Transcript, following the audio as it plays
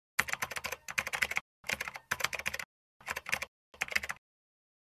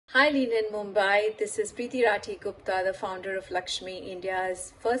Hi, Lean in Mumbai. This is Preeti Rathi Gupta, the founder of Lxme,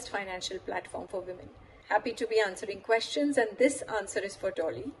 India's first financial platform for women. Happy to be answering questions, and this answer is for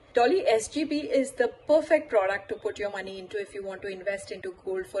Dolly. Dolly, SGB is the perfect product to put your money into if you want to invest into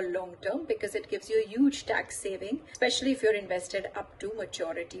gold for long term, because it gives you a huge tax saving, especially if you're invested up to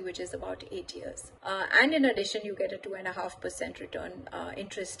maturity, which is about 8 years. And in addition, you get a 2.5% return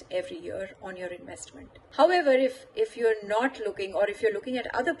interest every year on your investment. However, if you're not looking, or if you're looking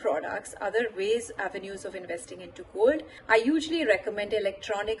at other products, other ways, avenues of investing into gold, I usually recommend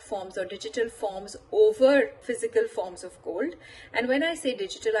electronic forms or digital forms over physical forms of gold. And when I say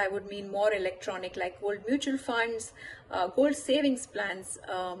digital, I would mean more electronic, like gold mutual funds, gold savings plans,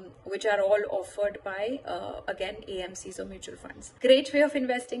 which are all offered by again AMCs or mutual funds. Great way of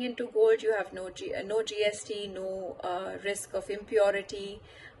investing into gold. You have no GST, no risk of impurity,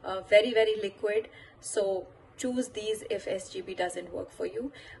 very liquid. So choose these if SGB doesn't work for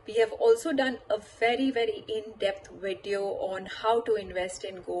you. We have also done a very in-depth video on how to invest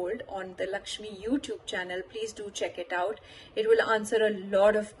in gold on the Lxme YouTube channel. Please do check it out. It will answer a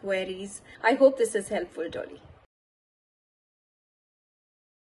lot of queries. I hope this is helpful, Dolly.